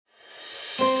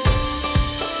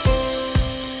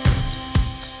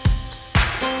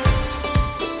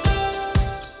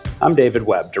I'm David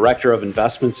Webb, Director of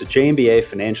Investments at JMBA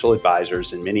Financial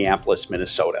Advisors in Minneapolis,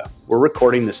 Minnesota. We're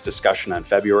recording this discussion on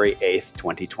February 8th,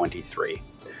 2023.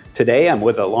 Today, I'm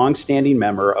with a longstanding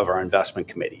member of our investment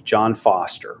committee, John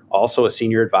Foster, also a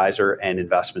senior advisor and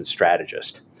investment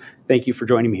strategist. Thank you for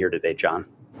joining me here today, John.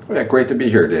 Yeah, great to be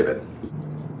here, David.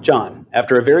 John,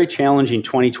 after a very challenging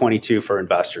 2022 for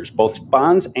investors, both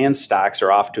bonds and stocks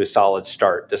are off to a solid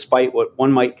start, despite what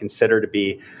one might consider to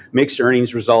be mixed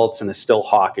earnings results and a still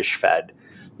hawkish Fed.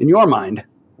 In your mind,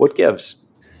 what gives?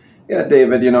 Yeah,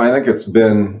 David, I think it's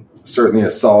been certainly a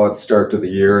solid start to the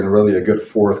year and really a good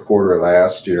fourth quarter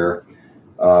last year.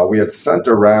 We had sent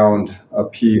around a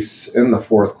piece in the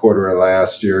fourth quarter of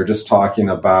last year just talking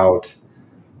about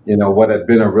what had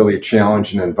been a really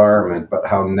challenging environment, but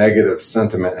how negative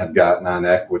sentiment had gotten on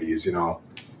equities.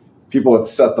 People had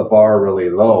set the bar really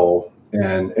low.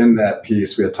 And in that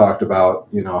piece, we had talked about,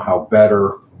 how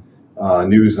better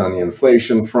news on the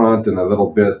inflation front and a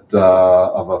little bit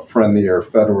of a friendlier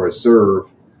Federal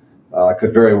Reserve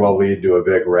could very well lead to a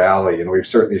big rally. And we've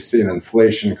certainly seen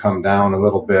inflation come down a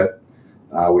little bit.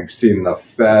 We've seen the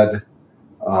Fed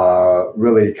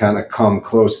really kind of come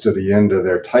close to the end of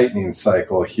their tightening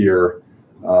cycle here,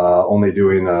 only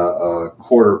doing a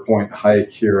quarter point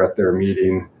hike here at their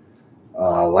meeting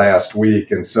last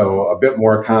week. And so a bit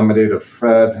more accommodative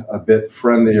Fed, a bit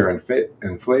friendlier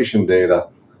inflation data,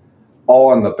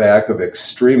 all on the back of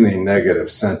extremely negative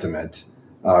sentiment,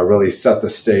 really set the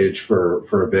stage for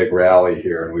a big rally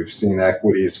here. And we've seen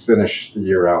equities finish the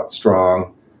year out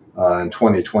strong in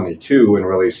 2022 and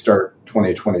really start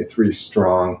 2023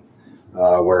 strong,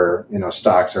 where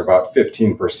stocks are about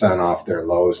 15% off their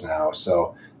lows now.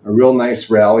 So a real nice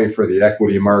rally for the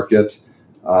equity market,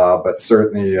 but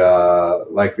certainly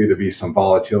likely to be some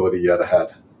volatility yet ahead.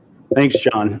 Thanks,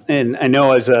 John. And I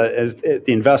know as at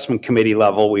the investment committee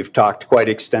level, we've talked quite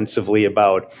extensively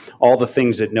about all the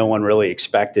things that no one really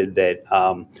expected that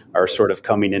are sort of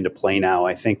coming into play now.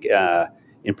 I think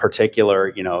in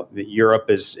particular, Europe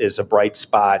is a bright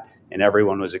spot, and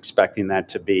everyone was expecting that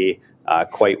to be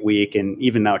quite weak. And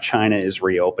even now China is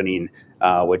reopening,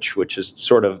 which is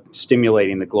sort of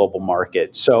stimulating the global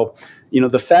market. So,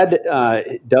 the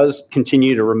Fed does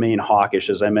continue to remain hawkish,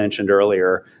 as I mentioned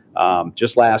earlier.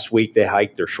 Just last week, they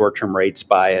hiked their short-term rates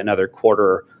by another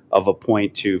quarter of a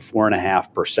point to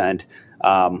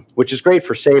 4.5%, which is great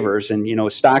for savers.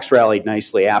 And, stocks rallied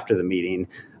nicely after the meeting.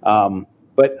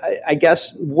 But I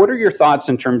guess, what are your thoughts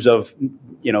in terms of,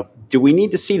 do we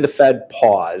need to see the Fed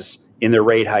pause in their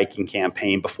rate hiking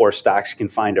campaign before stocks can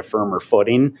find a firmer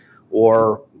footing?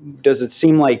 Or does it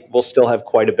seem like we'll still have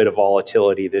quite a bit of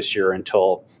volatility this year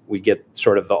until we get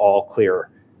sort of the all clear?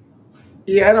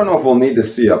 Yeah, I don't know if we'll need to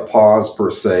see a pause per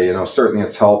se. Certainly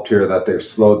it's helped here that they've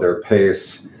slowed their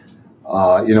pace.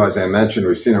 As I mentioned,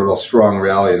 we've seen a real strong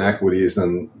rally in equities,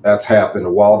 and that's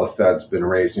happened while the Fed's been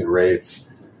raising rates.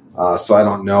 So I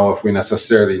don't know if we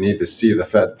necessarily need to see the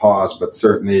Fed pause, but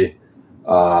certainly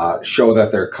show that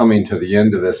they're coming to the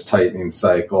end of this tightening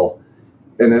cycle.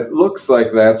 And it looks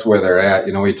like that's where they're at.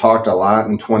 We talked a lot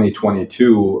in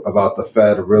 2022 about the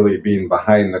Fed really being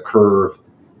behind the curve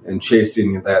and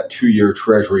chasing that 2-year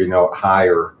Treasury note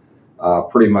higher.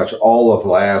 Pretty much all of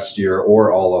last year,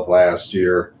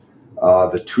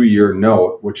 the 2-year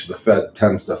note, which the Fed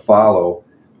tends to follow,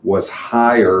 was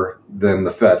higher than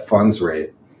the Fed funds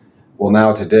rate. Well,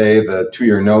 now today, the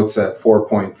 2-year note's at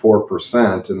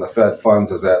 4.4%, and the Fed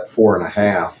funds is at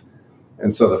 4.5%.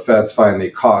 And so the Fed's finally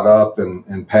caught up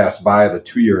and passed by the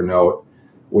 2-year note,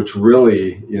 which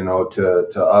really, to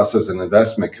us as an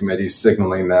investment committee,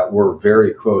 signaling that we're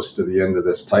very close to the end of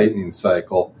this tightening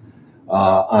cycle.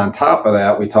 On top of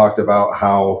that, we talked about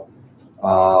how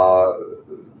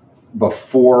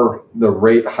before the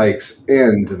rate hikes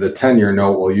end, the 10-year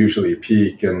note will usually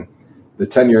peak, and the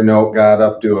 10-year note got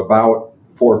up to about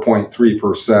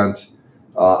 4.3%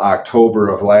 October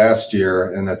of last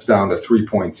year, and that's down to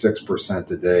 3.6%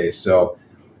 today. So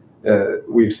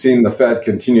we've seen the Fed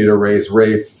continue to raise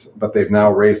rates, but they've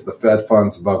now raised the Fed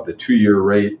funds above the 2-year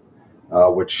rate,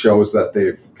 which shows that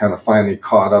they've kind of finally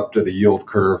caught up to the yield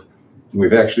curve.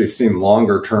 We've actually seen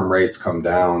longer-term rates come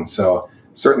down. So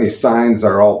certainly signs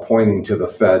are all pointing to the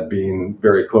Fed being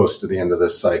very close to the end of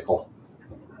this cycle.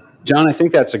 John, I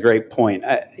think that's a great point.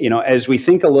 As we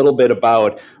think a little bit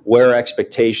about where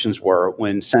expectations were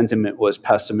when sentiment was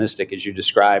pessimistic, as you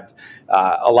described,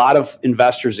 a lot of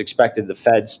investors expected the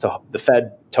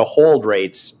Fed to hold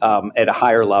rates at a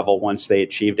higher level once they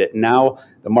achieved it. Now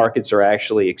the markets are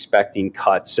actually expecting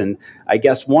cuts, and I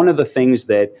guess one of the things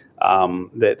that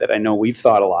I know we've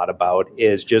thought a lot about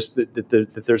is just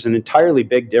that there's an entirely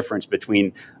big difference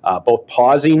between both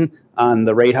pausing on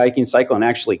the rate hiking cycle and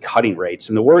actually cutting rates.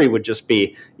 And the worry would just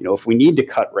be, if we need to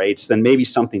cut rates, then maybe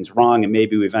something's wrong and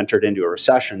maybe we've entered into a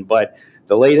recession. But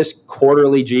the latest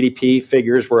quarterly GDP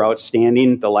figures were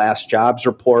outstanding. The last jobs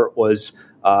report was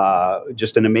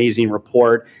just an amazing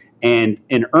report. And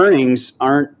earnings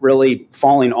aren't really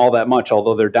falling all that much,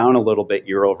 although they're down a little bit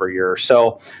year over year.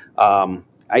 So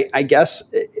I guess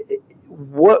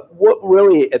what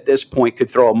really at this point could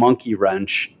throw a monkey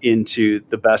wrench into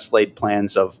the best laid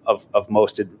plans of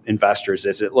most investors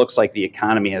is it looks like the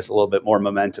economy has a little bit more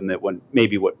momentum than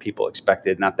maybe what people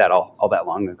expected not that all that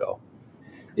long ago.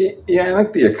 Yeah, I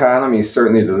think the economy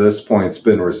certainly to this point has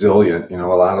been resilient. A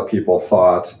lot of people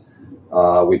thought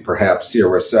we'd perhaps see a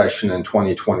recession in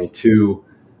 2022,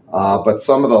 but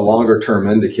some of the longer term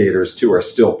indicators too are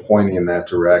still pointing in that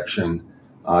direction.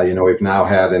 We've now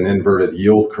had an inverted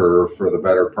yield curve for the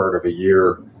better part of a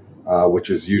year, which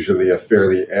is usually a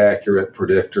fairly accurate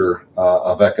predictor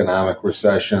of economic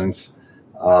recessions.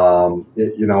 And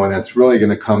it's really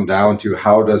going to come down to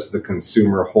how does the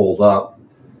consumer hold up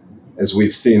as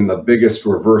we've seen the biggest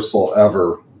reversal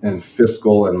ever in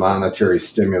fiscal and monetary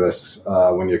stimulus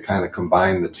when you kind of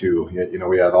combine the two.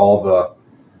 We had all the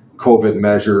COVID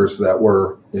measures that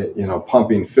were,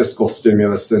 pumping fiscal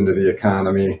stimulus into the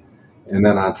economy. And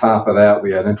then on top of that,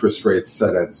 we had interest rates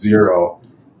set at zero.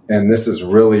 And this is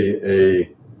really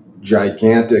a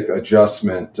gigantic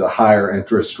adjustment to higher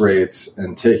interest rates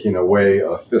and taking away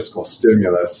a fiscal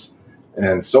stimulus.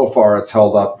 And so far, it's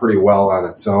held up pretty well on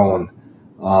its own.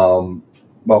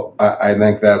 But I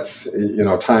think that's,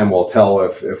 time will tell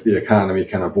if the economy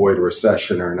can avoid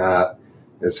recession or not,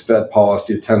 as Fed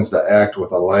policy tends to act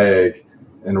with a lag.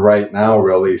 And right now,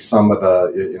 really, some of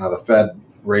the Fed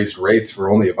raised rates for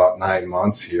only about 9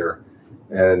 months here.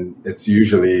 And it's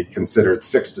usually considered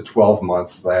 6 to 12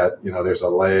 months that, there's a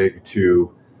lag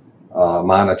to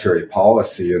monetary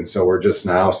policy. And so we're just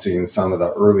now seeing some of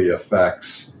the early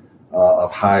effects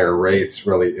of higher rates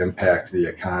really impact the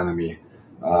economy.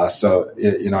 I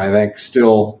think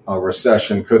still a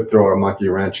recession could throw a monkey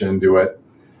wrench into it.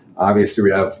 Obviously,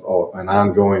 we have an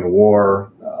ongoing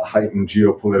war, heightened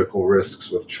geopolitical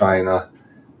risks with China,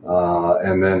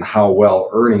 and then how well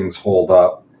earnings hold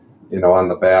up, on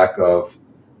the back of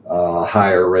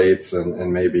higher rates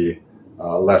and maybe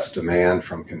less demand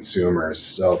from consumers.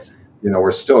 So,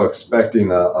 we're still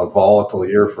expecting a volatile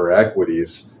year for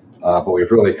equities, but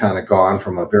we've really kind of gone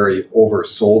from a very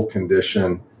oversold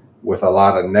condition with a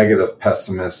lot of negative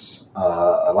pessimism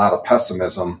on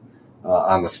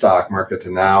the stock market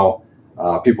to now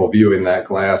people viewing that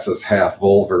glass as half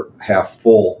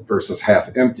full versus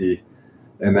half empty,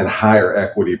 and then higher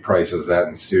equity prices that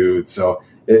ensued. So,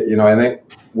 I think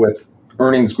with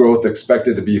earnings growth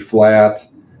expected to be flat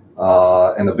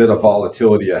and a bit of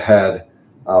volatility ahead,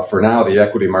 for now the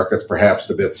equity market's perhaps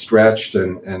a bit stretched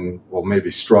and will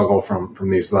maybe struggle from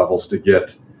these levels to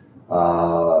get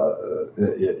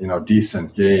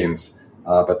decent gains,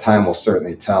 but time will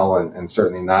certainly tell, and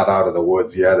certainly not out of the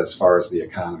woods yet as far as the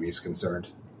economy is concerned.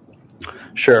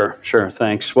 Sure.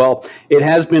 Thanks. Well, it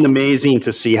has been amazing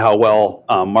to see how well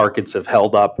markets have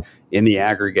held up in the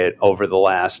aggregate over the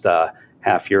last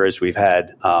half year as we've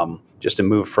had just a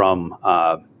move from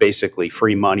basically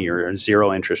free money or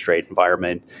zero interest rate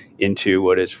environment into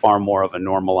what is far more of a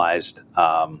normalized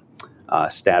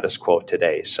status quo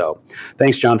today. So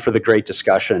thanks, John, for the great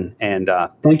discussion. And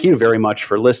thank you very much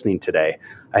for listening today.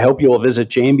 I hope you will visit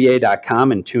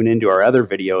jmba.com and tune into our other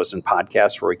videos and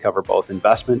podcasts where we cover both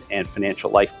investment and financial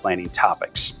life planning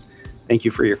topics. Thank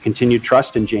you for your continued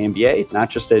trust in JMBA, not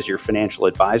just as your financial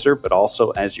advisor, but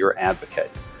also as your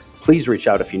advocate. Please reach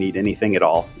out if you need anything at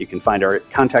all. You can find our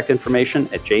contact information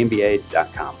at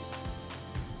jmba.com.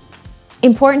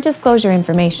 Important disclosure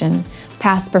information.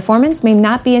 Past performance may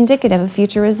not be indicative of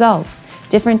future results.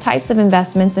 Different types of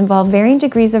investments involve varying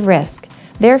degrees of risk.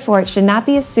 Therefore, it should not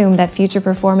be assumed that future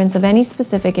performance of any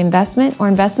specific investment or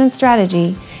investment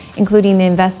strategy, including the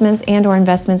investments and/or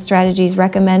investment strategies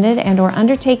recommended and/or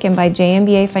undertaken by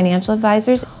JMBA Financial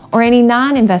Advisors or any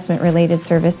non-investment related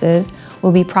services,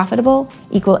 will be profitable,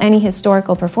 equal any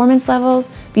historical performance levels,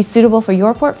 be suitable for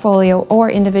your portfolio or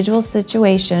individual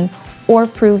situation, or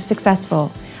prove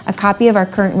successful. A copy of our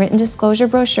current written disclosure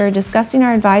brochure discussing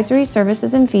our advisory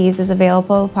services and fees is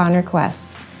available upon request.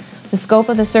 The scope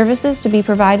of the services to be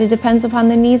provided depends upon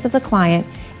the needs of the client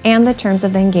and the terms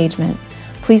of the engagement.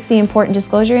 Please see important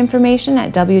disclosure information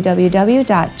at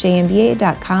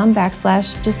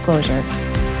www.jmba.com/disclosure.